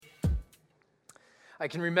I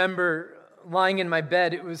can remember lying in my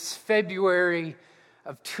bed. It was February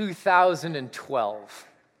of 2012.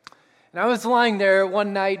 And I was lying there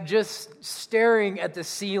one night just staring at the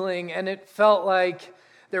ceiling, and it felt like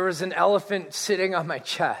there was an elephant sitting on my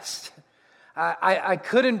chest. I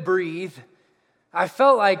couldn't breathe. I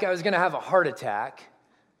felt like I was going to have a heart attack.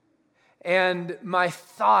 And my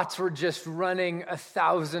thoughts were just running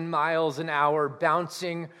 1,000 miles an hour,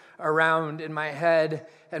 bouncing around in my head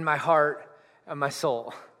and my heart and my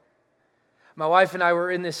soul. My wife and I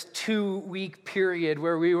were in this 2-week period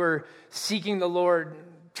where we were seeking the Lord,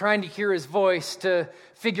 trying to hear His voice to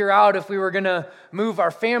figure out if we were going to move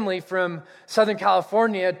our family from Southern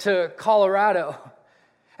California to Colorado.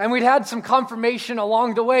 And we'd had some confirmation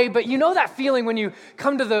along the way, but you know that feeling when you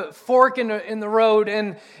come to the fork in the road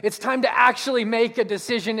and it's time to actually make a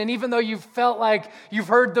decision, and even though you felt like you've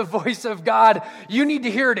heard the voice of God, you need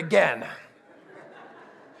to hear it again.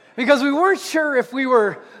 Because we weren't sure if we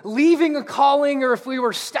were leaving a calling or if we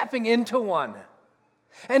were stepping into one.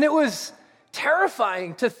 And it was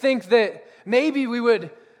terrifying to think that maybe we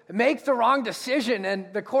would make the wrong decision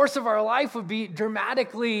and the course of our life would be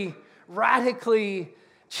dramatically, radically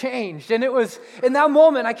changed. And it was in that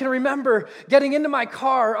moment, I can remember getting into my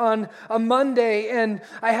car on a Monday, and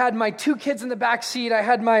I had my 2 kids in the back seat. I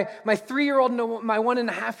had my 3-year-old and my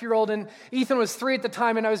 1.5-year-old, and Ethan was 3 at the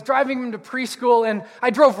time, and I was driving him to preschool, and I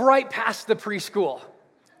drove right past the preschool.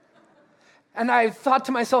 And I thought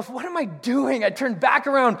to myself, what am I doing? I turned back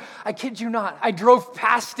around. I kid you not, I drove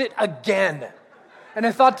past it again. And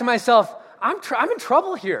I thought to myself, I'm in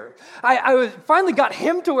trouble here. I finally got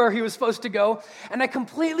him to where he was supposed to go, and I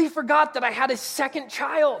completely forgot that I had a second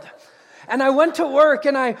child. And I went to work,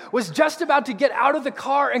 and I was just about to get out of the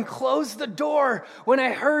car and close the door when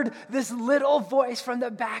I heard this little voice from the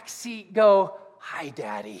back seat go, "Hi,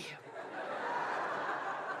 Daddy."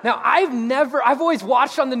 Now, I've always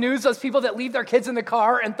watched on the news those people that leave their kids in the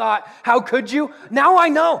car and thought, how could you? Now I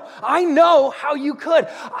know how you could.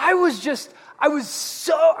 I was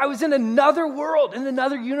in another world, in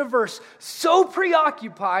another universe, so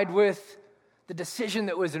preoccupied with the decision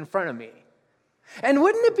that was in front of me. And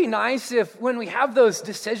wouldn't it be nice if when we have those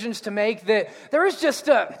decisions to make that there was just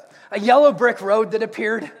a yellow brick road that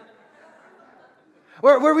appeared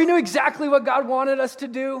where we knew exactly what God wanted us to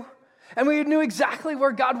do and we knew exactly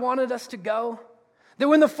where God wanted us to go? That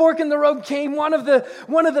when the fork in the road came, one of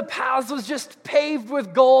the paths was just paved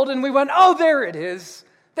with gold, and we went, oh, there it is.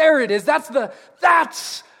 There it is.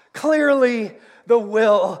 That's clearly the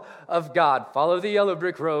will of God. Follow the yellow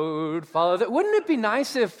brick road. Wouldn't it be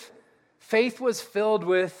nice if faith was filled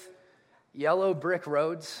with yellow brick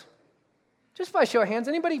roads? Just by show of hands,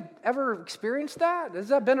 anybody ever experienced that? Has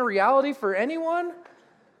that been a reality for anyone?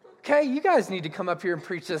 Okay, you guys need to come up here and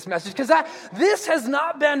preach this message, because this has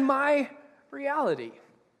not been my reality.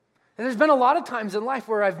 And there's been a lot of times in life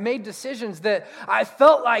where I've made decisions that I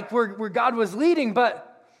felt like where God was leading, but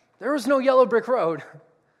there was no yellow brick road.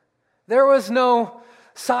 There was no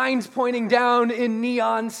signs pointing down in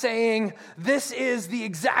neon saying, this is the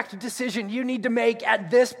exact decision you need to make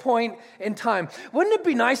at this point in time. Wouldn't it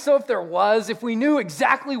be nice, though, if there was, if we knew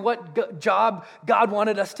exactly what job God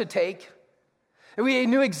wanted us to take? If we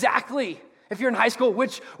knew exactly, if you're in high school,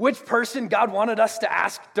 which person God wanted us to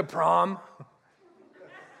ask to prom?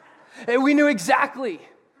 And we knew exactly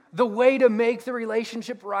the way to make the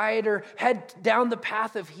relationship right or head down the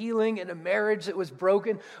path of healing in a marriage that was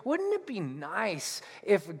broken. Wouldn't it be nice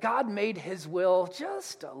if God made His will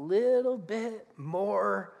just a little bit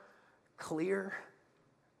more clear?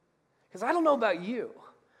 Because I don't know about you,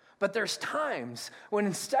 but there's times when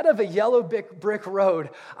instead of a yellow brick road,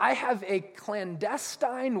 I have a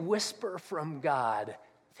clandestine whisper from God,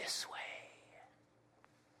 this way.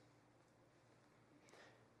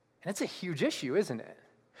 And it's a huge issue, isn't it?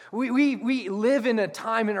 We live in a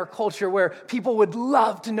time in our culture where people would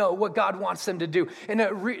love to know what God wants them to do. In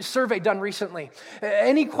a survey done recently,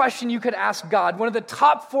 any question you could ask God, one of the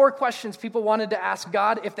top 4 questions people wanted to ask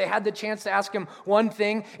God if they had the chance to ask Him one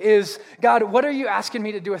thing is, God, what are you asking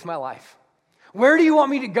me to do with my life? Where do you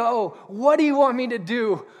want me to go? What do you want me to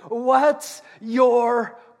do? What's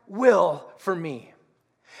your will for me?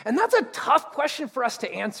 And that's a tough question for us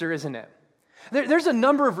to answer, isn't it? There's a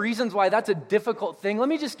number of reasons why that's a difficult thing. Let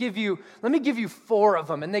me give you 4 of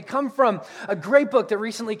them. And they come from a great book that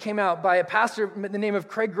recently came out by a pastor by the name of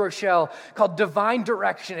Craig Groeschel called Divine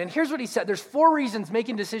Direction. And here's what he said. There's 4 reasons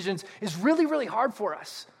making decisions is really, really hard for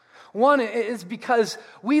us. One is because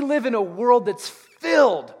we live in a world that's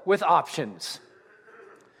filled with options.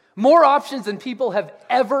 More options than people have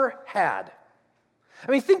ever had.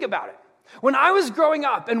 I mean, think about it. When I was growing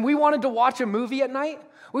up and we wanted to watch a movie at night,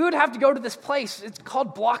 we would have to go to this place. It's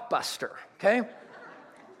called Blockbuster, okay?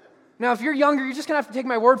 Now, if you're younger, you're just going to have to take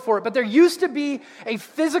my word for it, but there used to be a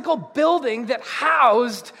physical building that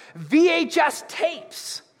housed VHS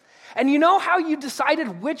tapes. And you know how you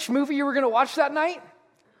decided which movie you were going to watch that night?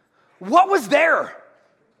 What was there?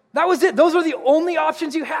 That was it. Those were the only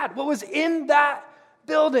options you had. What was in that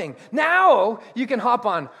building? Now, you can hop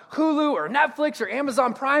on Hulu or Netflix or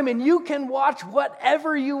Amazon Prime, and you can watch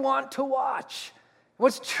whatever you want to watch.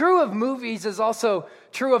 What's true of movies is also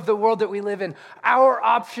true of the world that we live in. Our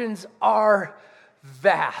options are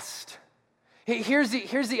vast. Here's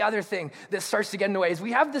the other thing that starts to get in the way is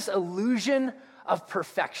we have this illusion of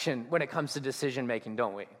perfection when it comes to decision making,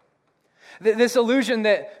 don't we? This illusion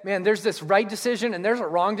that, man, there's this right decision and there's a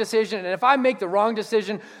wrong decision, and if I make the wrong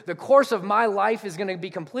decision, the course of my life is going to be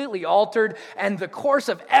completely altered, and the course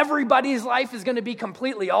of everybody's life is going to be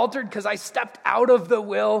completely altered because I stepped out of the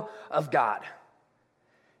will of God.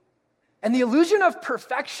 And the illusion of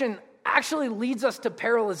perfection actually leads us to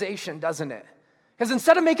paralyzation, doesn't it? Because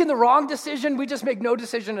instead of making the wrong decision, we just make no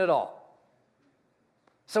decision at all.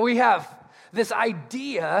 So we have this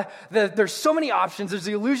idea that there's so many options. There's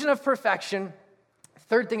the illusion of perfection.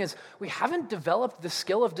 Third thing is we haven't developed the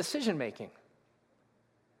skill of decision making.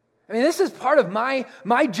 I mean, this is part of my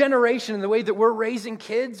generation and the way that we're raising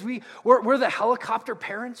kids. We're the helicopter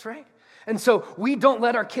parents, right? And so we don't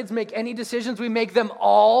let our kids make any decisions. We make them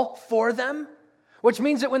all for them, which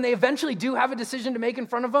means that when they eventually do have a decision to make in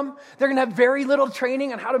front of them, they're going to have very little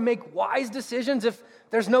training on how to make wise decisions if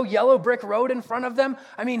there's no yellow brick road in front of them.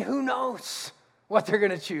 I mean, who knows what they're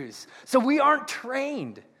going to choose? So we aren't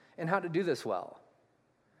trained in how to do this well.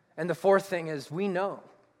 And the fourth thing is we know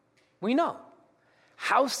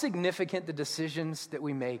how significant the decisions that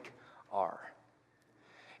we make are.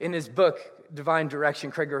 In his book, Divine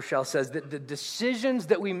Direction, Craig Groeschel says that the decisions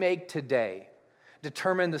that we make today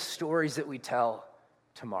determine the stories that we tell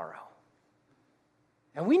tomorrow.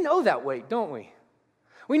 And we know that weight, don't we?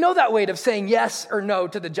 We know that weight of saying yes or no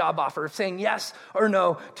to the job offer, of saying yes or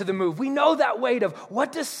no to the move. We know that weight of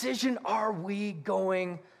what decision are we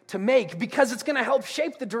going to make, because it's going to help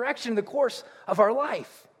shape the direction, the course of our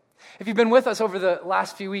life. If you've been with us over the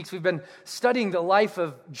last few weeks, we've been studying the life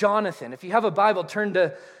of Jonathan. If you have a Bible, turn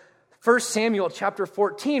to 1 Samuel chapter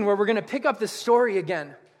 14, where we're going to pick up this story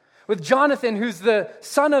again with Jonathan, who's the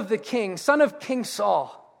son of the king, son of King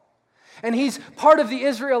Saul. And he's part of the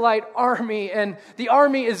Israelite army, and the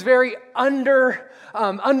army is very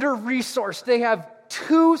under-resourced. They have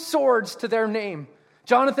 2 swords to their name.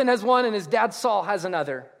 Jonathan has one, and his dad Saul has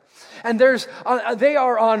another. And they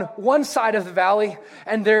are on one side of the valley,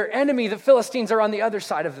 and their enemy, the Philistines, are on the other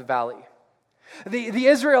side of the valley. The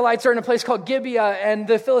Israelites are in a place called Gibeah, and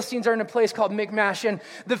the Philistines are in a place called Michmash. And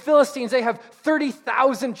the Philistines, they have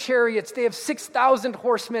 30,000 chariots. They have 6,000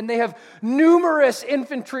 horsemen. They have numerous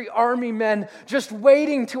infantry army men just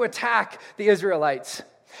waiting to attack the Israelites.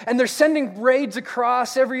 And they're sending raids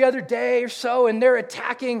across every other day or so, and they're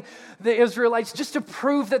attacking the Israelites just to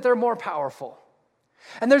prove that they're more powerful.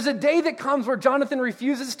 And there's a day that comes where Jonathan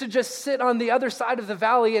refuses to just sit on the other side of the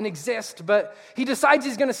valley and exist, but he decides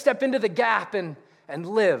he's going to step into the gap and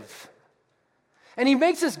live. And he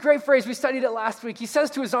makes this great phrase. We studied it last week. He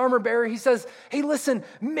says to his armor bearer, he says, hey, listen,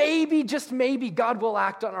 maybe, just maybe, God will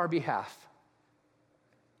act on our behalf.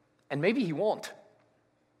 And maybe he won't.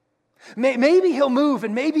 Maybe he'll move,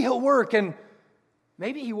 and maybe he'll work, and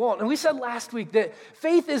maybe he won't. And we said last week that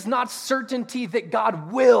faith is not certainty that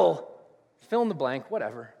God will fill in the blank,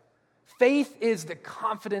 whatever. Faith is the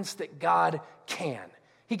confidence that God can.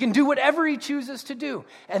 He can do whatever he chooses to do.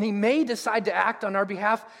 And he may decide to act on our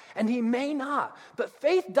behalf, and he may not. But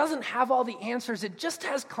faith doesn't have all the answers. It just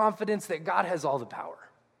has confidence that God has all the power.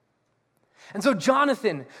 And so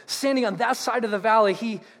Jonathan, standing on that side of the valley,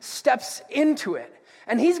 he steps into it.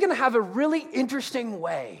 And he's going to have a really interesting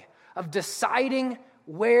way of deciding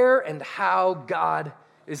where and how God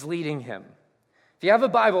is leading him. If you have a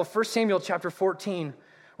Bible, 1 Samuel chapter 14,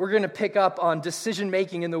 we're going to pick up on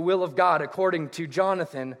decision-making in the will of God according to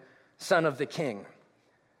Jonathan, son of the king.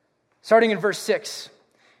 Starting in verse 6,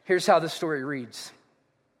 here's how the story reads.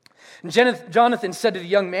 And Jonathan said to the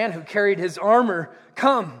young man who carried his armor,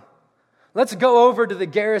 "Come, let's go over to the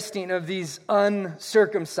Gerasene of these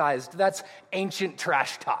uncircumcised." That's ancient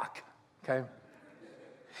trash talk, okay?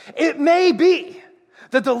 "It may be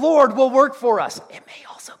that the Lord will work for us. It may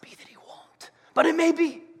also be that he won't, but it may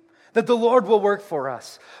be that the Lord will work for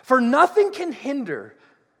us. For nothing can hinder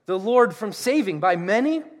the Lord from saving by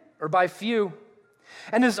many or by few."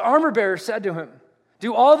 And his armor bearer said to him,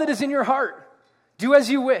 "Do all that is in your heart. Do as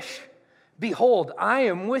you wish. Behold, I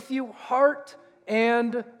am with you, heart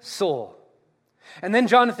and soul." And then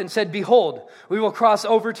Jonathan said, "Behold, we will cross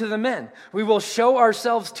over to the men. We will show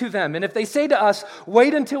ourselves to them. And if they say to us,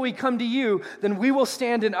 'Wait until we come to you,' then we will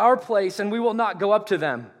stand in our place and we will not go up to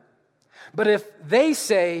them. But if they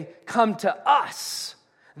say, 'Come to us,'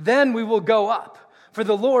 then we will go up, for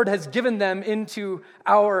the Lord has given them into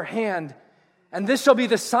our hand, and this shall be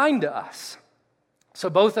the sign to us." So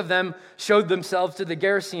both of them showed themselves to the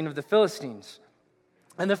garrison of the Philistines.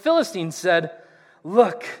 And the Philistines said,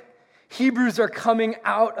 "Look, Hebrews are coming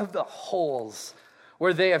out of the holes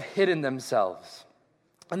where they have hidden themselves."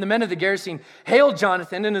 And the men of the garrison hailed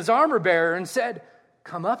Jonathan and his armor bearer and said,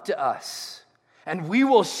 "Come up to us, and we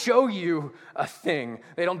will show you a thing."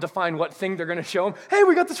 They don't define what thing they're going to show him. "Hey,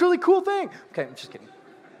 we got this really cool thing." Okay, I'm just kidding.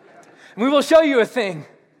 "We will show you a thing."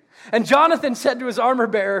 And Jonathan said to his armor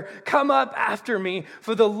bearer, "Come up after me,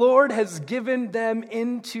 for the Lord has given them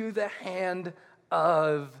into the hand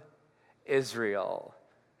of Israel."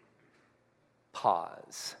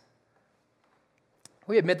 Pause.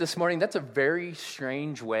 We admit this morning that's a very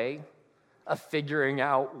strange way of figuring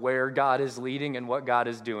out where God is leading and what God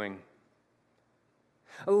is doing.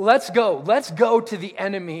 Let's go to the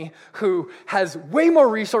enemy who has way more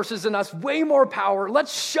resources than us, way more power.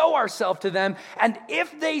 Let's show ourselves to them. And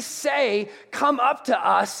if they say, "Come up to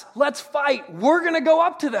us, let's fight," we're going to go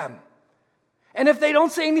up to them. And if they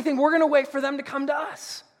don't say anything, we're going to wait for them to come to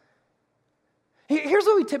us. Here's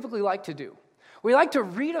what we typically like to do. We like to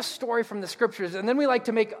read a story from the scriptures, and then we like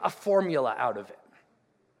to make a formula out of it.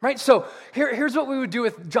 Right? So here's what we would do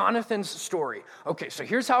with Jonathan's story. Okay, so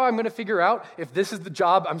here's how I'm going to figure out if this is the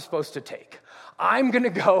job I'm supposed to take. I'm going to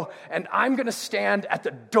go and I'm going to stand at the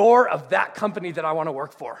door of that company that I want to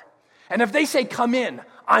work for. And if they say, "Come in,"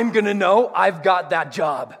 I'm going to know I've got that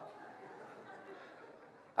job.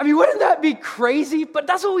 I mean, wouldn't that be crazy? But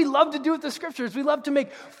that's what we love to do with the scriptures. We love to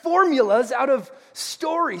make formulas out of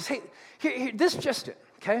stories. Hey, here, this is just it,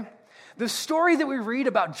 okay? The story that we read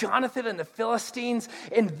about Jonathan and the Philistines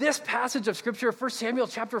in this passage of Scripture, 1 Samuel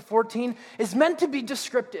chapter 14, is meant to be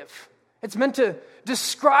descriptive. It's meant to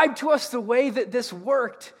describe to us the way that this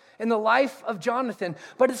worked in the life of Jonathan,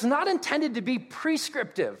 but it's not intended to be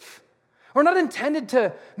prescriptive. We're not intended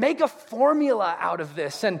to make a formula out of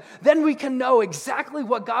this, and then we can know exactly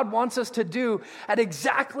what God wants us to do at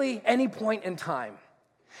exactly any point in time.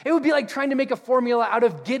 It would be like trying to make a formula out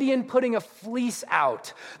of Gideon putting a fleece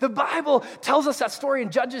out. The Bible tells us that story in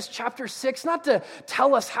Judges chapter 6, not to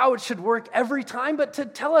tell us how it should work every time, but to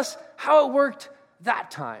tell us how it worked that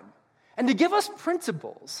time. And to give us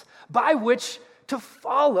principles by which to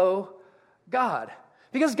follow God.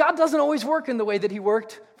 Because God doesn't always work in the way that he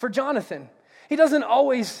worked for Jonathan. He doesn't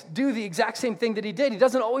always do the exact same thing that he did. He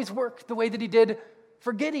doesn't always work the way that he did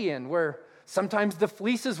for Gideon, where sometimes the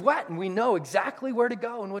fleece is wet and we know exactly where to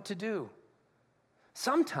go and what to do.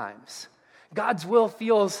 Sometimes God's will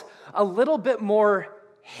feels a little bit more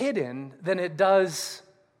hidden than it does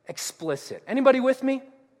explicit. Anybody with me?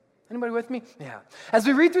 Anybody with me? Yeah. As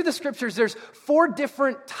we read through the scriptures, there's 4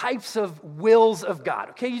 different types of wills of God.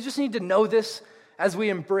 Okay, you just need to know this as we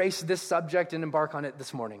embrace this subject and embark on it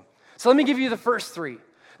this morning. So let me give you the first 3.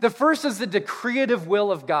 The first is the decretive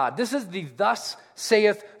will of God. This is the "thus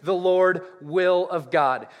saith the Lord" will of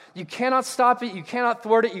God. You cannot stop it, you cannot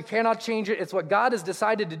thwart it, you cannot change it. It's what God has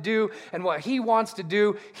decided to do, and what he wants to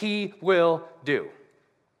do, he will do.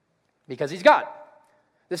 Because he's God.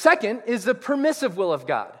 The second is the permissive will of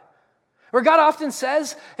God, where God often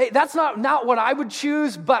says, "Hey, that's not what I would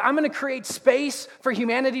choose, but I'm going to create space for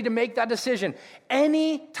humanity to make that decision."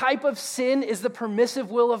 Any type of sin is the permissive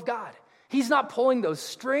will of God. He's not pulling those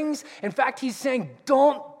strings. In fact, he's saying,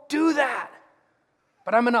 "Don't do that.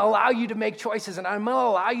 But I'm going to allow you to make choices, and I'm going to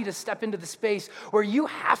allow you to step into the space where you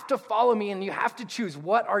have to follow me and you have to choose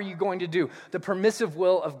what are you going to do." The permissive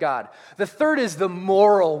will of God. The third is the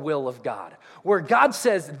moral will of God, where God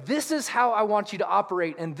says, "This is how I want you to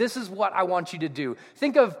operate, and this is what I want you to do."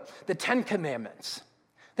 Think of the 10 Commandments.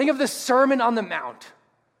 Think of the Sermon on the Mount.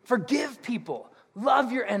 Forgive people.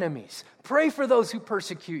 Love your enemies. Pray for those who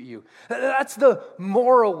persecute you. That's the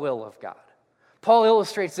moral will of God. Paul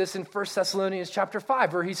illustrates this in 1 Thessalonians chapter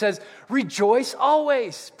 5, where he says, "Rejoice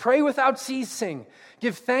always, pray without ceasing,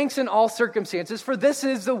 give thanks in all circumstances, for this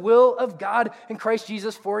is the will of God in Christ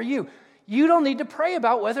Jesus for you." You don't need to pray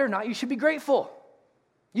about whether or not you should be grateful.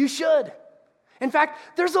 You should. In fact,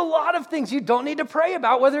 there's a lot of things you don't need to pray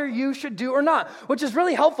about whether you should do or not, which is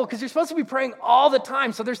really helpful because you're supposed to be praying all the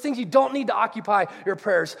time. So there's things you don't need to occupy your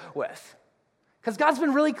prayers with. Because God's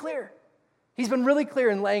been really clear. He's been really clear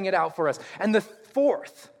in laying it out for us. And the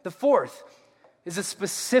fourth is the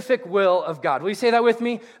specific will of God. Will you say that with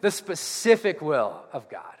me? The specific will of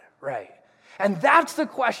God, right? And that's the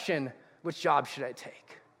question Which job should I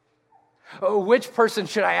take? Oh, which person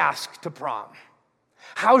should I ask to prom?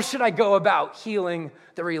 How should I go about healing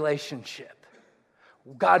the relationship?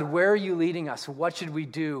 God, where are you leading us? What should we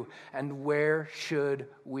do? And where should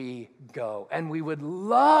we go? And we would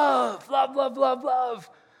love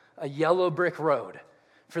a yellow brick road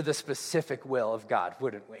for the specific will of God,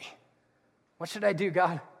 wouldn't we? What should I do,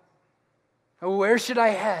 God? Where should I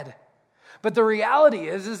head? But the reality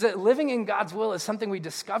is that living in God's will is something we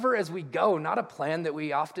discover as we go, not a plan that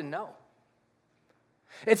we often know.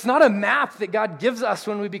 It's not a map that God gives us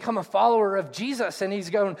when we become a follower of Jesus and he's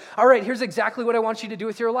going, all right, here's exactly what I want you to do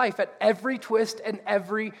with your life at every twist and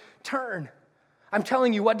every turn. I'm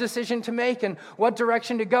telling you what decision to make and what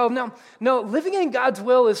direction to go. No, living in God's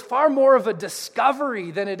will is far more of a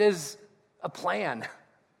discovery than it is a plan.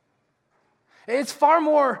 It's far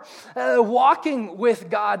more walking with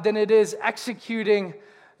God than it is executing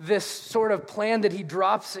this sort of plan that he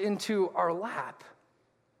drops into our lap.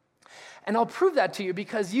 And I'll prove that to you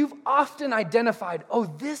because you've often identified, oh,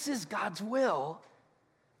 this is God's will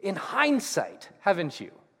in hindsight, haven't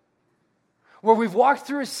you? Where we've walked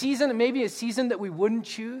through a season, maybe a season that we wouldn't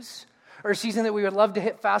choose, or a season that we would love to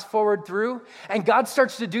hit fast forward through, and God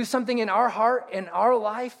starts to do something in our heart, in our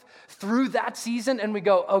life, through that season, and we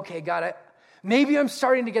go, okay, God, maybe I'm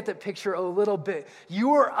starting to get the picture a little bit.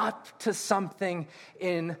 You are up to something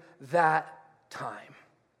in that time.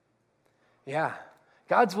 Yeah.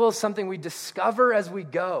 God's will is something we discover as we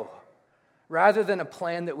go, rather than a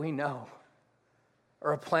plan that we know,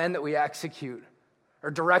 or a plan that we execute,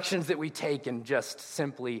 or directions that we take and just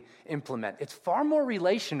simply implement. It's far more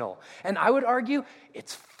relational, and I would argue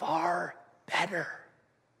it's far better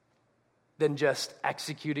than just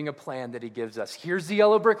executing a plan that he gives us. Here's the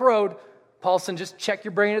yellow brick road. Paulson, just check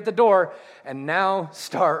your brain at the door, and now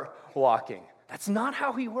start walking. That's not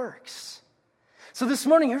how he works. So this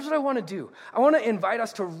morning, here's what I want to do. I want to invite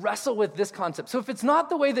us to wrestle with this concept. So if it's not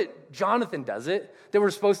the way that Jonathan does it, that we're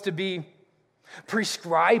supposed to be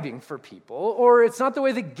prescribing for people, or it's not the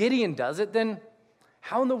way that Gideon does it, then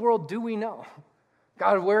how in the world do we know?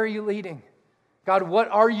 God, where are you leading? God, what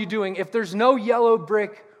are you doing? If there's no yellow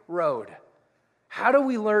brick road, how do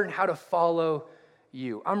we learn how to follow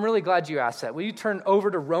you? I'm really glad you asked that. Will you turn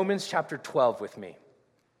over to Romans chapter 12 with me?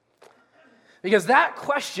 Because that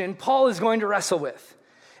question Paul is going to wrestle with.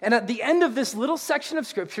 And at the end of this little section of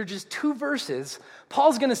Scripture, just 2 verses,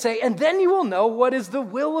 Paul's going to say, and then you will know what is the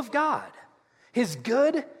will of God, his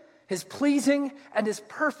good, his pleasing, and his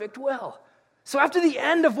perfect will. So after the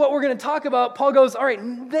end of what we're going to talk about, Paul goes, all right,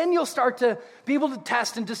 then you'll start to be able to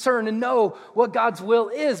test and discern and know what God's will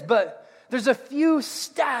is. But there's a few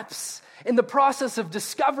steps in the process of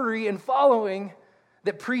discovery and following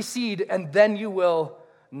that precede, and then you will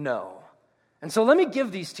know. And so let me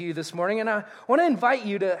give these to you this morning, and I want to invite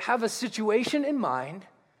you to have a situation in mind,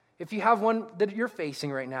 if you have one that you're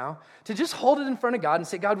facing right now, to just hold it in front of God and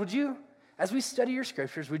say, God, would you, as we study your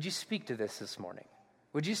scriptures, would you speak to this morning?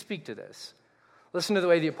 Would you speak to this? Listen to the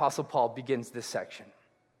way the Apostle Paul begins this section.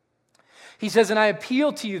 He says, and I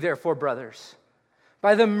appeal to you, therefore, brothers,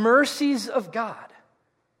 by the mercies of God,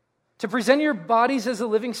 to present your bodies as a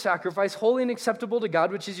living sacrifice, holy and acceptable to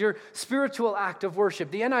God, which is your spiritual act of worship.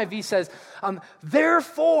 The NIV says,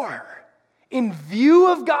 therefore, in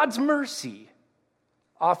view of God's mercy,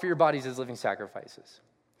 offer your bodies as living sacrifices.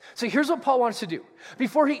 So here's what Paul wants to do.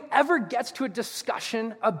 Before he ever gets to a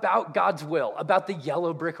discussion about God's will, about the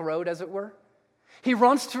yellow brick road, as it were, he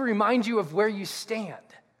wants to remind you of where you stand.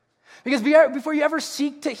 Because before you ever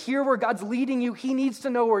seek to hear where God's leading you, he needs to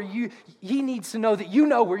know that you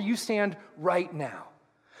know where you stand right now,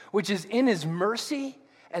 which is in his mercy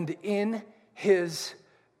and in his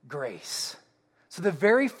grace. So the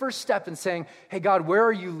very first step in saying, hey, God, where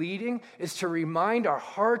are you leading, is to remind our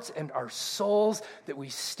hearts and our souls that we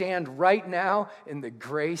stand right now in the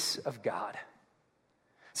grace of God.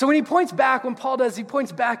 So when Paul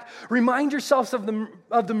points back, remind yourselves of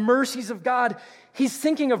the mercies of God. He's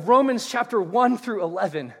thinking of Romans chapter 1 through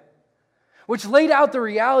 11, which laid out the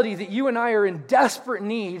reality that you and I are in desperate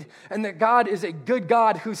need, and that God is a good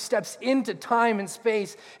God who steps into time and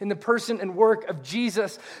space in the person and work of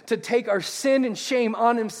Jesus to take our sin and shame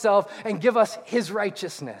on himself and give us his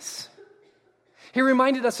righteousness. He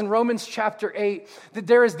reminded us in Romans chapter 8 that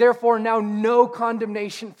there is therefore now no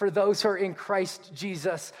condemnation for those who are in Christ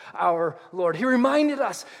Jesus our Lord. He reminded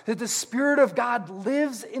us that the Spirit of God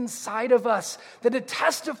lives inside of us, that it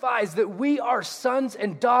testifies that we are sons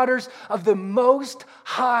and daughters of the Most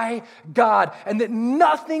High God, and that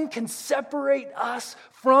nothing can separate us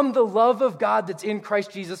from the love of God that's in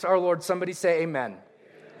Christ Jesus our Lord. Somebody say amen.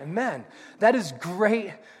 Amen. That is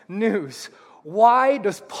great news. Why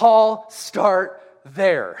does Paul start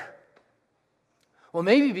there? Well,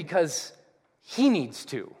 maybe because he needs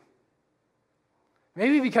to.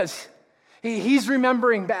 Maybe because he's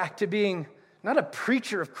remembering back to being not a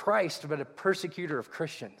preacher of Christ, but a persecutor of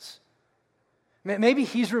Christians. Maybe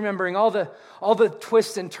he's remembering all the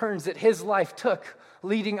twists and turns that his life took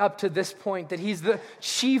leading up to this point, that he's the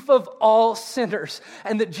chief of all sinners,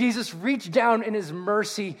 and that Jesus reached down in his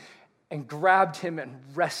mercy and grabbed him and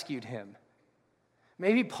rescued him.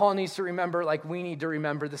 Maybe Paul needs to remember, like we need to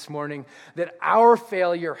remember this morning, that our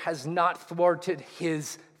failure has not thwarted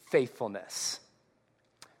his faithfulness.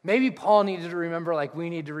 Maybe Paul needed to remember, like we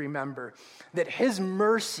need to remember, that his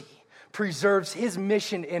mercy preserves his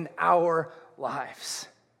mission in our lives.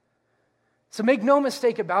 So make no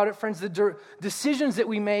mistake about it, friends, the decisions that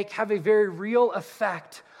we make have a very real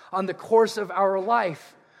effect on the course of our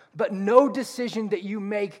life. But no decision that you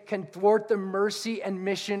make can thwart the mercy and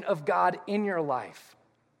mission of God in your life.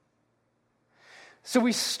 So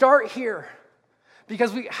we start here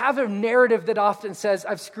because we have a narrative that often says,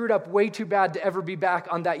 I've screwed up way too bad to ever be back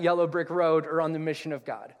on that yellow brick road or on the mission of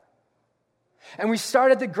God. And we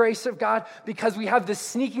start at the grace of God because we have this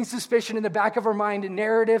sneaking suspicion in the back of our mind, a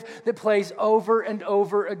narrative that plays over and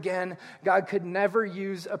over again. God could never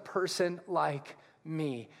use a person like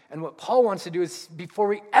me. And what Paul wants to do is, before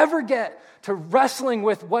we ever get to wrestling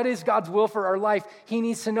with what is God's will for our life, he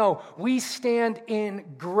needs to know we stand in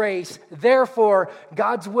grace. Therefore,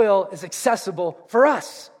 God's will is accessible for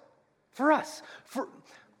us. For us.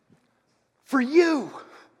 For you.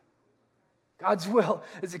 God's will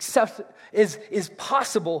is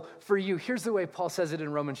possible for you. Here's the way Paul says it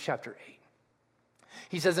in Romans chapter 8.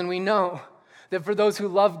 He says, and we know that for those who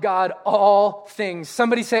love God, all things,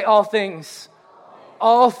 somebody say all things.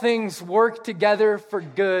 All things work together for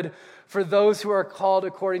good for those who are called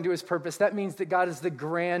according to his purpose. That means that God is the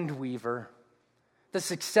grand weaver. The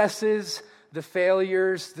successes, the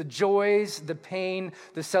failures, the joys, the pain,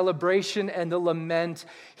 the celebration, and the lament,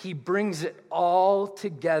 he brings it all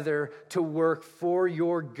together to work for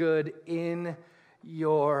your good in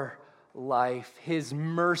your life. His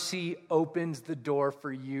mercy opens the door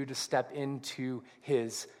for you to step into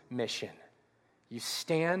his mission. You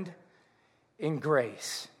stand in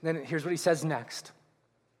grace. Then here's what he says next.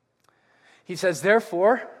 He says,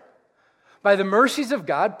 therefore, by the mercies of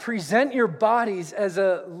God, present your bodies as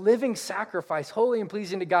a living sacrifice, holy and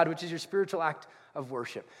pleasing to God, which is your spiritual act of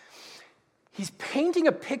worship. He's painting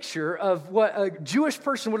a picture of what a Jewish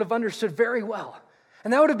person would have understood very well.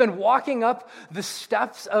 And that would have been walking up the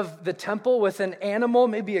steps of the temple with an animal,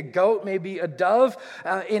 maybe a goat, maybe a dove,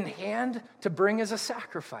 in hand to bring as a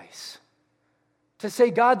sacrifice. To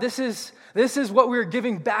say, God, this is what we're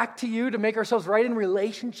giving back to you to make ourselves right in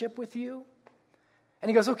relationship with you. And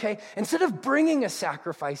he goes, okay, instead of bringing a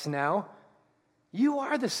sacrifice now, you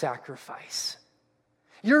are the sacrifice.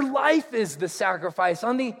 Your life is the sacrifice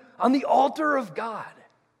on the altar of God.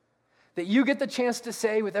 That you get the chance to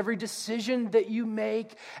say with every decision that you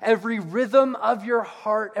make, every rhythm of your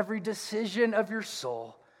heart, every decision of your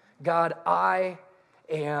soul, God, I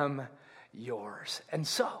am yours. And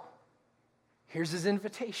so, here's his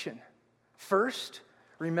invitation. First,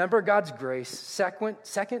 remember God's grace.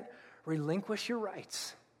 Second, relinquish your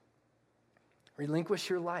rights. Relinquish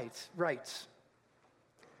your rights.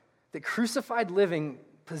 That crucified living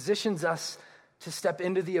positions us to step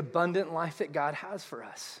into the abundant life that God has for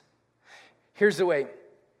us. Here's the way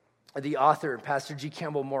the author, Pastor G.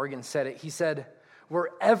 Campbell Morgan, said it. He said,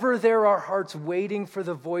 wherever there are hearts waiting for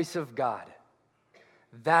the voice of God,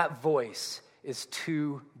 that voice is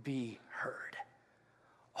to be heard.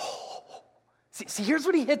 Oh, see, here's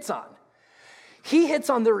what he hits on. He hits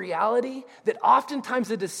on the reality that oftentimes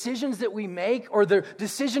the decisions that we make or the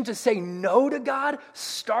decision to say no to God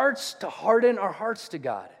starts to harden our hearts to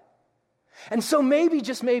God. And so maybe,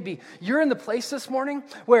 just maybe, you're in the place this morning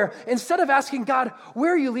where instead of asking God,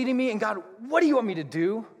 where are you leading me? And God, what do you want me to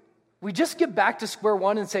do? We just get back to square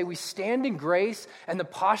one and say we stand in grace and the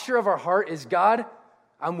posture of our heart is, God,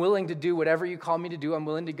 I'm willing to do whatever you call me to do. I'm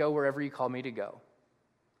willing to go wherever you call me to go.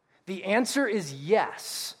 The answer is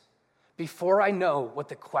yes, before I know what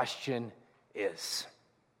the question is.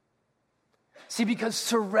 See, because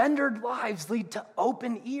surrendered lives lead to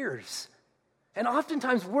open ears. And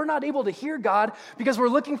oftentimes we're not able to hear God because we're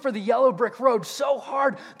looking for the yellow brick road so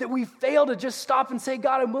hard that we fail to just stop and say,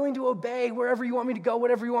 God, I'm willing to obey wherever you want me to go,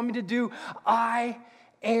 whatever you want me to do. I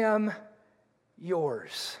am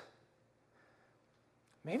yours.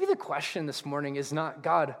 Maybe the question this morning is not,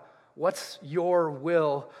 God, what's your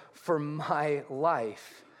will for my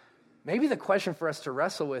life? Maybe the question for us to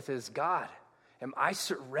wrestle with is, God, am I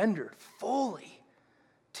surrendered fully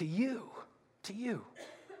to you? to you.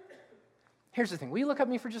 Here's the thing. Will you look at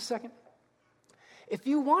me for just a second? If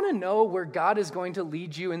you want to know where God is going to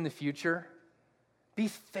lead you in the future, be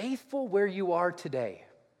faithful where you are today.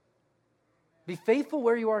 Be faithful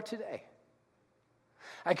where you are today.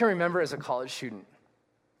 I can remember as a college student,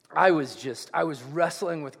 I was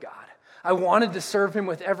wrestling with God. I wanted to serve him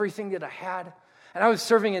with everything that I had. And I was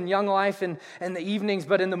serving in Young Life in the evenings,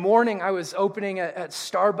 but in the morning I was opening at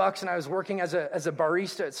Starbucks, and I was working as a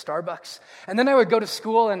barista at Starbucks. And then I would go to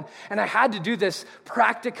school, and I had to do this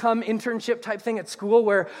practicum internship type thing at school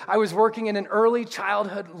where I was working in an early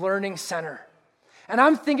childhood learning center. And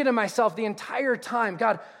I'm thinking to myself the entire time,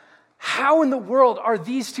 God, how in the world are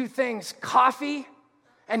these two things, coffee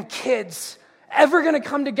and kids, ever going to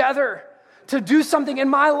come together to do something in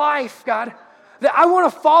my life, God? That I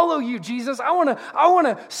want to follow you, Jesus. I want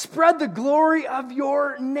to spread the glory of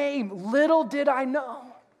your name. Little did I know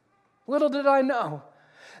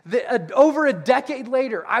that over a decade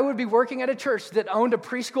later, I would be working at a church that owned a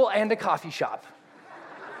preschool and a coffee shop.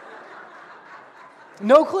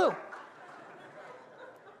 No clue.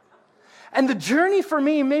 And the journey for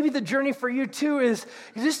me, maybe the journey for you too, is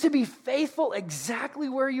just to be faithful exactly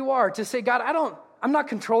where you are. To say, God, I'm not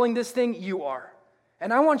controlling this thing, you are.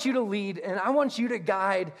 And I want you to lead, and I want you to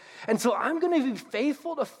guide. And so I'm going to be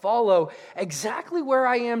faithful to follow exactly where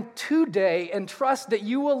I am today and trust that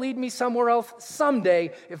you will lead me somewhere else someday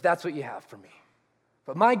if that's what you have for me.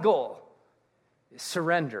 But my goal is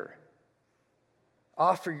surrender.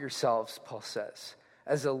 Offer yourselves, Paul says,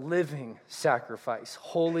 as a living sacrifice,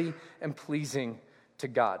 holy and pleasing to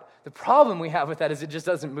God. The problem we have with that is it just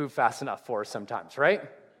doesn't move fast enough for us sometimes, right?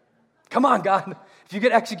 Come on, God. If you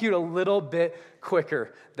could execute a little bit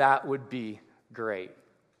quicker, that would be great.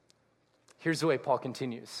 Here's the way Paul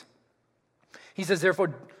continues. He says,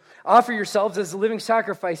 therefore, offer yourselves as living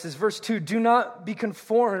sacrifices. Verse 2, do not be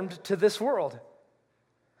conformed to this world,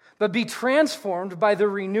 but be transformed by the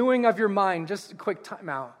renewing of your mind. Just a quick time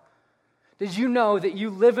out. Did you know that you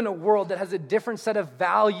live in a world that has a different set of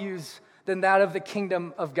values than that of the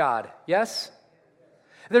kingdom of God? Yes?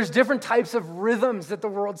 There's different types of rhythms that the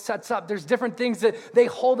world sets up. There's different things that they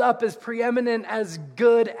hold up as preeminent, as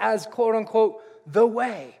good, as quote unquote, the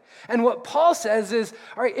way. And what Paul says is,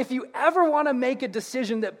 all right, if you ever want to make a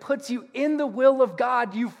decision that puts you in the will of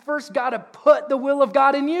God, you first got to put the will of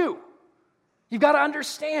God in you. You've got to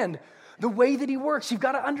understand the way that he works. You've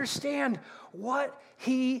got to understand what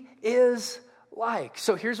he is like.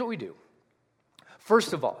 So here's what we do.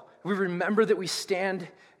 First of all, we remember that we stand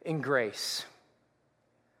in grace.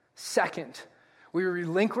 Second, we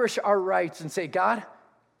relinquish our rights and say, God,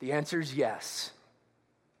 the answer is yes.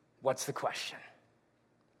 What's the question?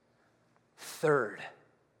 Third,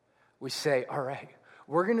 we say, all right,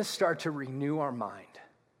 we're going to start to renew our mind.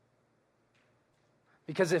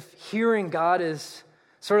 Because if hearing God is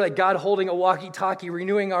sort of like God holding a walkie-talkie,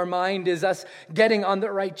 renewing our mind is us getting on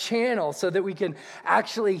the right channel so that we can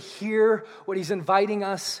actually hear what he's inviting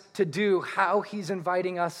us to do, how he's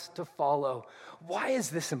inviting us to follow. Why is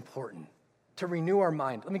this important to renew our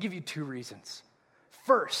mind? Let me give you two reasons.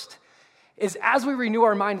 First is as we renew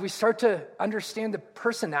our mind, we start to understand the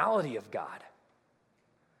personality of God.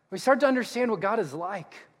 We start to understand what God is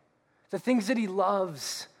like, the things that he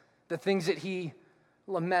loves, the things that he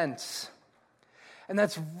laments. And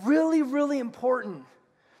that's really, really important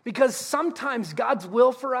because sometimes God's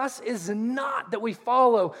will for us is not that we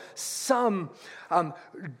follow some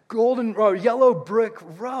golden or yellow brick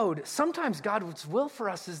road. Sometimes God's will for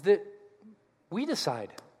us is that we decide.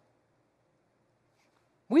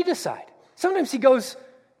 We decide. Sometimes he goes,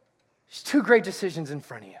 there's two great decisions in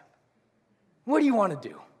front of you. What do you want to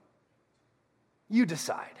do? You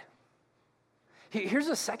decide. Here's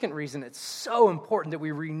a second reason it's so important that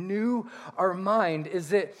we renew our mind is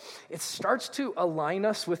that it starts to align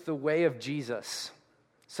us with the way of Jesus.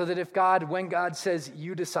 So that when God says,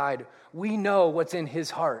 you decide, we know what's in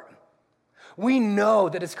his heart. We know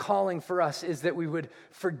that his calling for us is that we would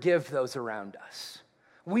forgive those around us.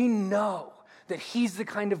 We know that he's the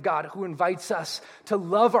kind of God who invites us to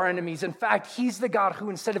love our enemies. In fact, he's the God who,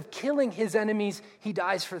 instead of killing his enemies, he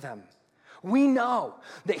dies for them. We know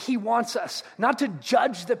that he wants us not to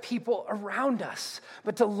judge the people around us,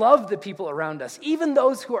 but to love the people around us, even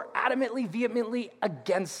those who are adamantly, vehemently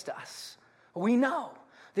against us. We know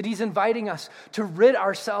that he's inviting us to rid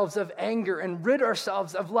ourselves of anger and rid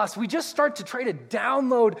ourselves of lust. We just start to try to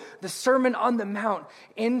download the Sermon on the Mount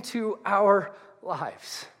into our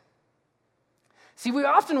lives. See, we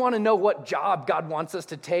often want to know what job God wants us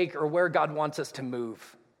to take or where God wants us to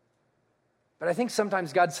move. But I think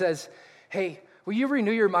sometimes God says, hey, will you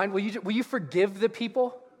renew your mind? Will you forgive the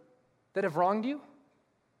people that have wronged you?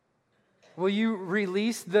 Will you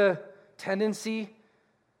release the tendency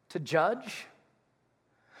to judge?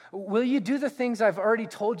 Will you do the things I've already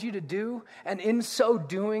told you to do, and in so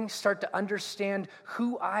doing, start to understand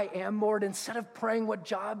who I am, Lord? Instead of praying what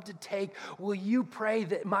job to take, will you pray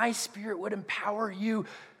that my Spirit would empower you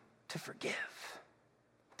to forgive,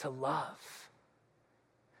 to love?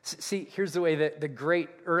 See, here's the way that the great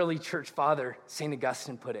early church father, St.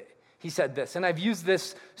 Augustine, put it. He said this, and I've used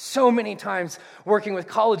this so many times working with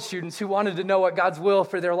college students who wanted to know what God's will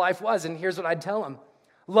for their life was, and here's what I'd tell them.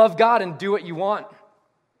 Love God and do what you want.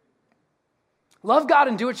 Love God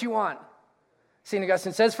and do what you want. St.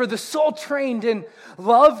 Augustine says, for the soul trained in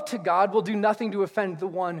love to God will do nothing to offend the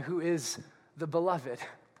one who is the beloved.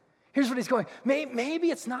 Here's what he's going. Maybe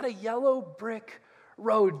it's not a yellow brick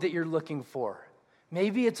road that you're looking for.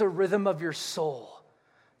 Maybe it's a rhythm of your soul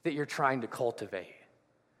that you're trying to cultivate.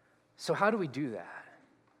 So how do we do that?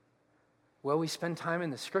 Well, we spend time in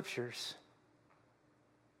the scriptures.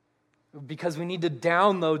 Because we need to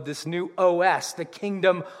download this new OS, the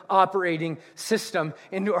kingdom operating system,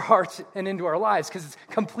 into our hearts and into our lives, because it's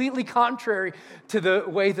completely contrary to the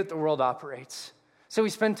way that the world operates. So we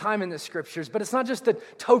spend time in the scriptures, but it's not just the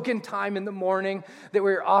token time in the morning that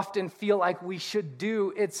we often feel like we should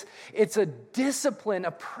do. It's a discipline,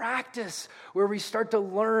 a practice where we start to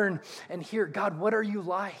learn and hear, God, what are you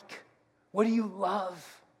like? What do you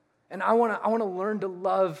love? And I want to learn to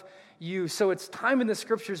love you. So it's time in the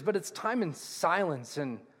scriptures, but it's time in silence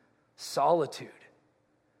and solitude.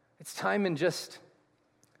 It's time in just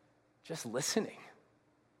listening.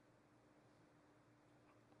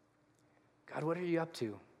 God, what are you up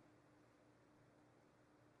to?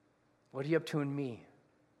 What are you up to in me?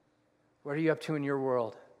 What are you up to in your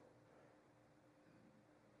world?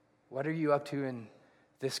 What are you up to in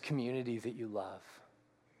this community that you love?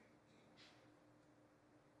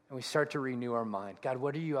 And we start to renew our mind. God,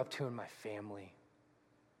 what are you up to in my family?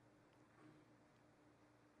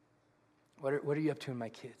 What are you up to in my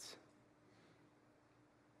kids?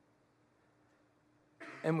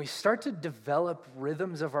 And we start to develop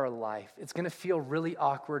rhythms of our life. It's going to feel really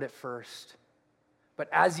awkward at first. But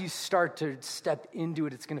as you start to step into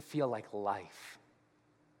it, it's going to feel like life.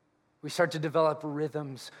 We start to develop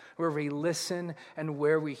rhythms where we listen and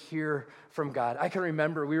where we hear from God. I can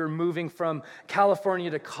remember we were moving from California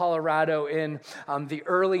to Colorado in the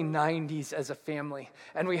early 90s as a family.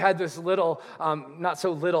 And we had this little, not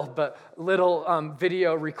so little, but little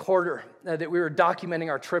video recorder that we were documenting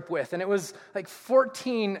our trip with. And it was like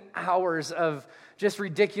 14 hours of just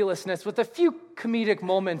ridiculousness with a few comedic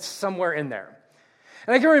moments somewhere in there.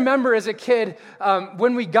 And I can remember as a kid,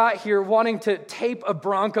 when we got here, wanting to tape a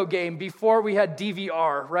Bronco game before we had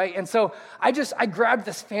DVR, right? And so I grabbed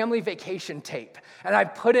this family vacation tape, and I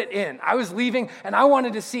put it in. I was leaving, and I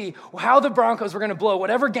wanted to see how the Broncos were going to blow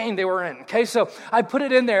whatever game they were in, okay? So I put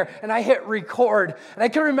it in there, and I hit record. And I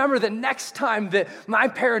can remember the next time that my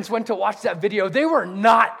parents went to watch that video, they were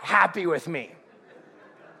not happy with me.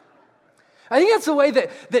 I think that's the way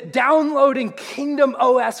that downloading Kingdom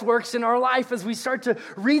OS works in our life. As we start to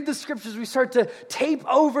read the scriptures, we start to tape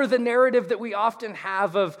over the narrative that we often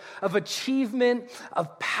have of achievement,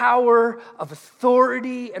 of power, of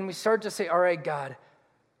authority, and we start to say, all right, God,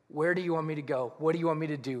 where do you want me to go? What do you want me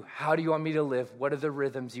to do? How do you want me to live? What are the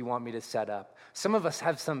rhythms you want me to set up? Some of us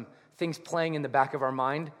have some things playing in the back of our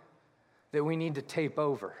mind that we need to tape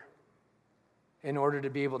over in order to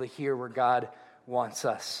be able to hear where God wants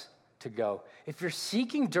us to go. If you're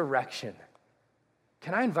seeking direction,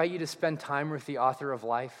 can I invite you to spend time with the author of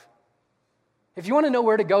life? If you want to know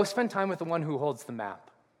where to go, spend time with the one who holds the map.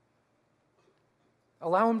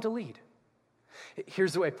 Allow him to lead.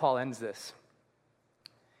 Here's the way Paul ends this.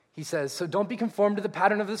 He says, so don't be conformed to the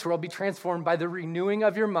pattern of this world, be transformed by the renewing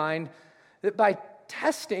of your mind, that by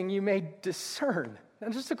testing you may discern. Now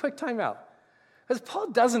just a quick timeout. Because Paul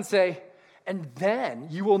doesn't say, and then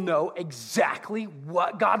you will know exactly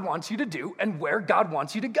what God wants you to do and where God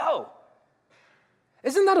wants you to go.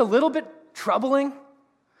 Isn't that a little bit troubling?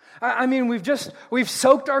 I mean, we've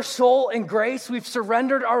soaked our soul in grace. We've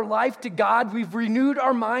surrendered our life to God. We've renewed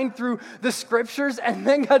our mind through the scriptures. And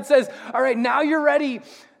then God says, all right, now you're ready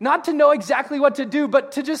not to know exactly what to do,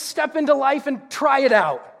 but to just step into life and try it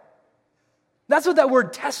out. That's what that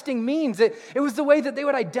word testing means. It was the way that they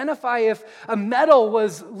would identify if a metal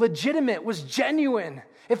was legitimate, was genuine.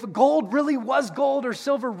 If gold really was gold or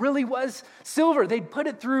silver really was silver, they'd put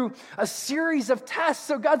it through a series of tests.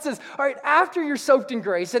 So God says, all right, after you're soaked in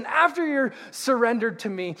grace and after you're surrendered to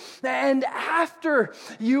me and after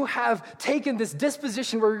you have taken this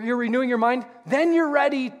disposition where you're renewing your mind, then you're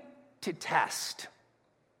ready to test.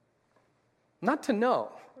 Not to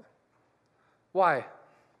know. Why?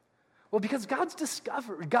 Well, because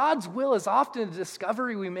God's will is often a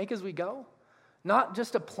discovery we make as we go, not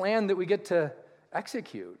just a plan that we get to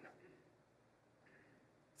execute.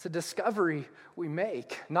 It's a discovery we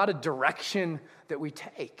make, not a direction that we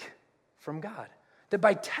take from God. That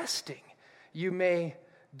by testing, you may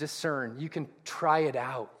discern. You can try it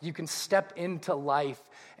out. You can step into life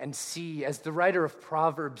and see, as the writer of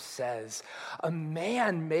Proverbs says, a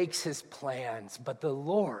man makes his plans, but the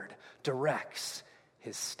Lord directs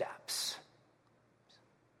his steps.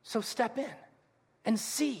 So step in and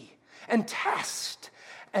see and test.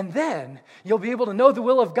 And then you'll be able to know the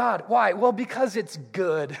will of God. Why? Well, because it's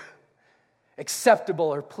good, acceptable,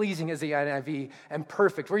 or pleasing as the NIV, and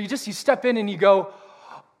perfect. Where you step in and you go,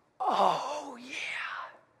 oh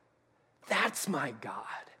yeah, that's my God.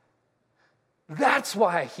 That's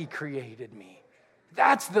why he created me.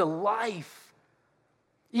 That's the life.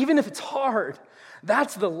 Even if it's hard,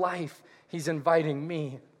 that's the life he's inviting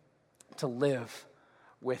me to live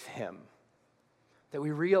with him. That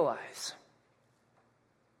we realize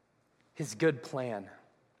his good plan.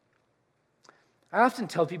 I often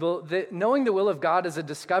tell people that knowing the will of God is a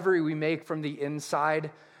discovery we make from the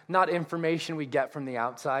inside, not information we get from the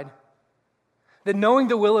outside. That knowing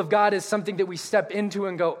the will of God is something that we step into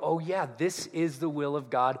and go, oh yeah, this is the will of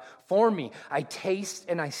God for me. I taste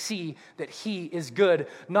and I see that he is good.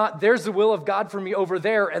 Not there's the will of God for me over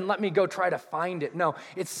there and let me go try to find it. No,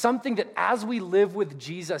 it's something that as we live with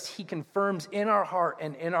Jesus, he confirms in our heart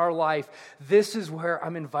and in our life, this is where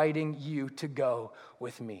I'm inviting you to go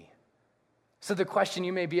with me. So the question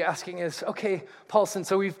you may be asking is, okay, Paulson,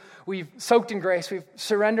 so we've soaked in grace, we've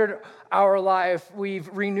surrendered our life, we've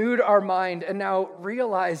renewed our mind, and now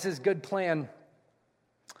realize his good plan.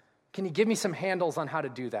 Can you give me some handles on how to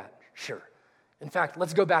do that? Sure. In fact,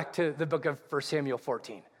 let's go back to the book of 1 Samuel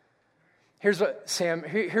 14. Here's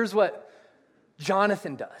what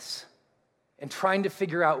Jonathan does in trying to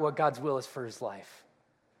figure out what God's will is for his life.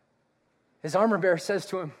 His armor bearer says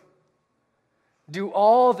to him, do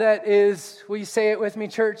all that is, will you say it with me,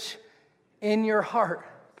 church, in your heart.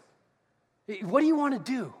 What do you want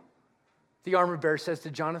to do? The armor bearer says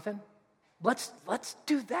to Jonathan, let's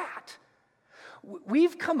do that.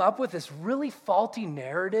 We've come up with this really faulty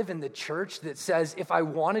narrative in the church that says, if I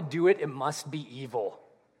want to do it, it must be evil.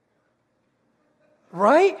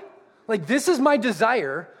 Right? Like, this is my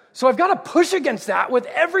desire, so I've got to push against that with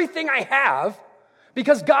everything I have,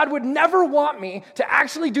 because God would never want me to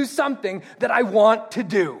actually do something that I want to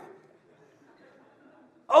do.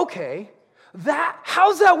 Okay,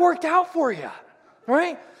 how's that worked out for you?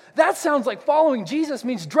 Right? That sounds like following Jesus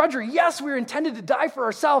means drudgery. Yes, we're intended to die for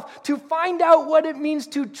ourselves to find out what it means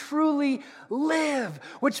to truly live,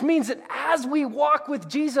 which means that as we walk with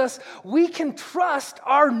Jesus, we can trust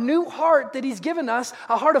our new heart that he's given us,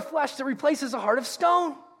 a heart of flesh that replaces a heart of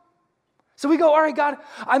stone. So we go, all right, God,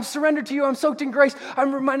 I'm surrendered to you. I'm soaked in grace. My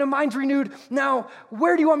mind's renewed. Now,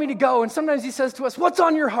 where do you want me to go? And sometimes he says to us, what's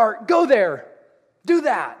on your heart? Go there. Do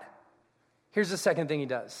that. Here's the second thing he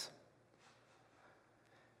does.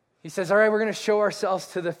 He says, all right, we're going to show ourselves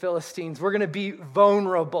to the Philistines. We're going to be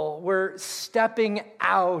vulnerable. We're stepping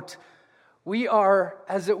out. We are,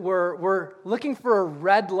 as it were, we're looking for a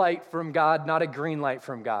red light from God, not a green light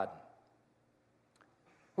from God.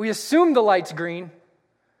 We assume the light's green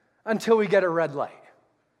until we get a red light.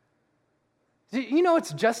 You know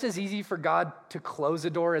it's just as easy for God to close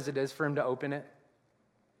a door as it is for him to open it?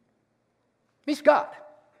 He's God.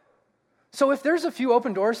 So if there's a few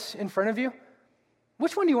open doors in front of you,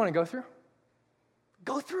 which one do you want to go through?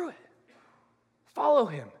 Go through it. Follow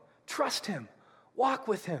him. Trust him. Walk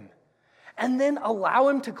with him. And then allow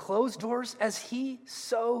him to close doors as he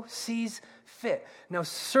so sees fit. Now,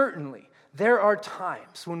 certainly, there are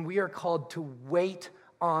times when we are called to wait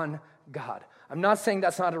on God. I'm not saying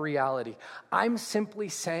that's not a reality. I'm simply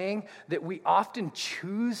saying that we often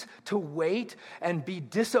choose to wait and be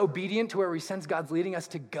disobedient to where we sense God's leading us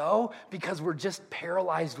to go because we're just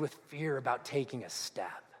paralyzed with fear about taking a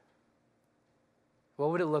step.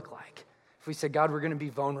 What would it look like if we said, God, we're going to be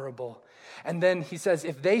vulnerable? And then he says,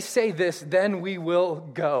 if they say this, then we will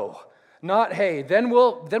go. Not, hey, then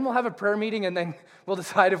we'll have a prayer meeting and then we'll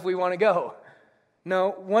decide if we want to go.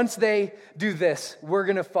 No, once they do this, we're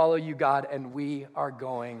going to follow you, God, and we are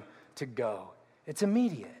going to go. It's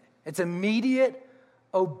immediate. It's immediate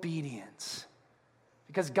obedience.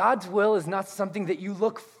 Because God's will is not something that you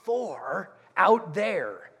look for out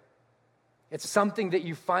there. It's something that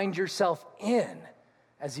you find yourself in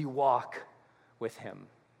as you walk with him.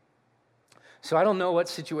 So I don't know what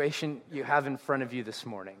situation you have in front of you this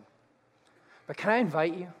morning, but can I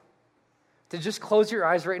invite you to just close your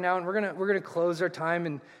eyes right now, and we're gonna close our time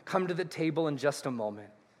and come to the table in just a moment.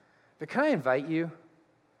 But can I invite you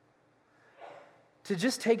to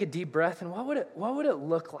just take a deep breath, and what would it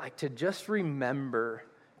look like to just remember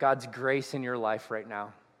God's grace in your life right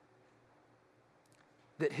now?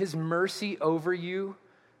 That his mercy over you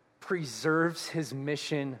preserves his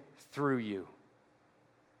mission through you.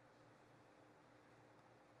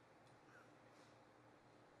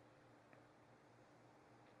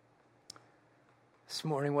 This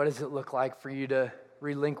morning, what does it look like for you to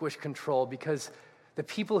relinquish control? Because the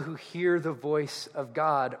people who hear the voice of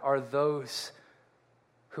God are those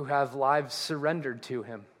who have lives surrendered to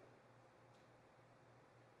him.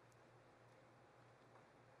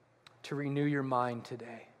 To renew your mind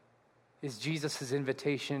today is Jesus'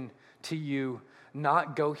 invitation to you,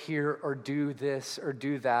 not go here or do this or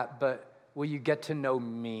do that, but will you get to know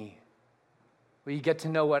me? Will you get to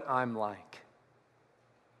know what I'm like?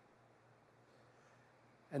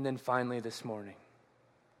 And then finally this morning,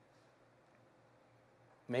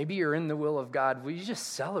 maybe you're in the will of God. Will you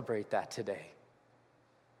just celebrate that today?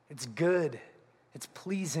 It's good. It's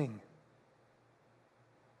pleasing.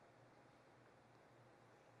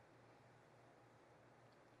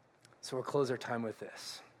 So we'll close our time with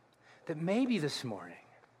this. That maybe this morning,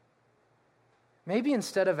 maybe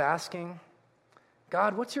instead of asking,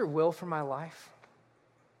 God, what's your will for my life?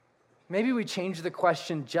 Maybe we change the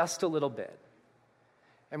question just a little bit.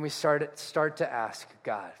 And we start to ask,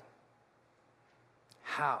 God,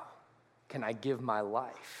 how can I give my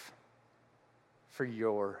life for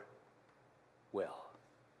your will?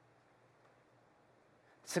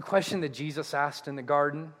 It's the question that Jesus asked in the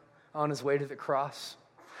garden on his way to the cross,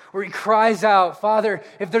 where he cries out, Father,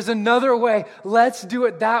 if there's another way, let's do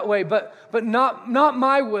it that way, but not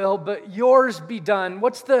my will, but yours be done.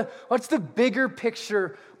 What's the bigger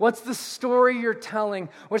picture? What's the story you're telling?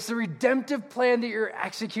 What's the redemptive plan that you're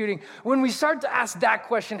executing? When we start to ask that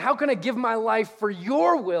question, how can I give my life for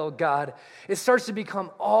your will, God? It starts to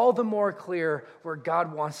become all the more clear where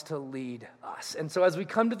God wants to lead us. And so as we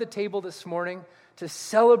come to the table this morning to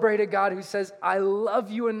celebrate a God who says, I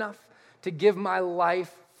love you enough to give my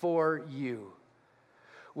life for you,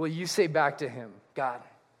 will you say back to him, God,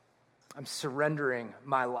 I'm surrendering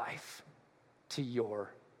my life to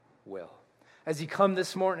your will? As you come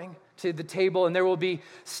this morning to the table, and there will be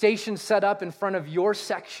stations set up in front of your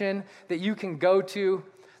section that you can go to,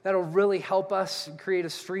 that'll really help us create a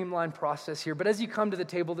streamlined process here. But as you come to the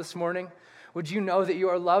table this morning, would you know that you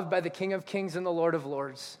are loved by the King of Kings and the Lord of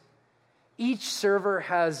Lords? Each server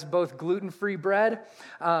has both gluten-free bread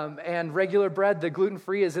and regular bread. The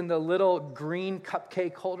gluten-free is in the little green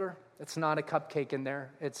cupcake holder. It's not a cupcake in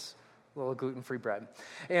there. It's a little gluten-free bread.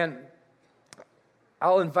 And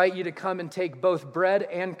I'll invite you to come and take both bread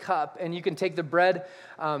and cup. And you can take the bread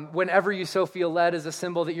whenever you so feel led as a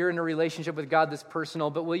symbol that you're in a relationship with God that's personal.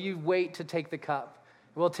 But will you wait to take the cup?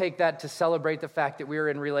 We'll take that to celebrate the fact that we are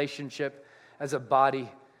in relationship as a body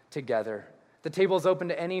together. The table is open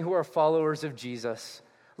to any who are followers of Jesus.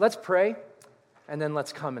 Let's pray, and then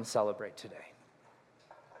let's come and celebrate today.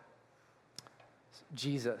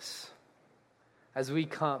 Jesus, as we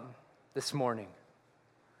come this morning,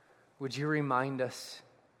 would you remind us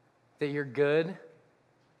that you're good,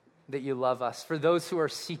 that you love us? For those who are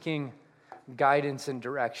seeking guidance and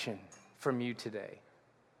direction from you today,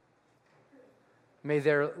 may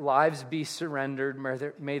their lives be surrendered.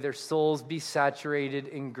 May their souls be saturated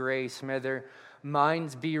in grace. May their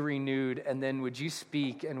minds be renewed. And then would you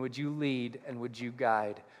speak and would you lead and would you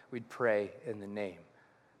guide? We'd pray in the name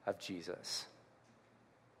of Jesus.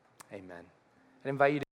 Amen. I invite you to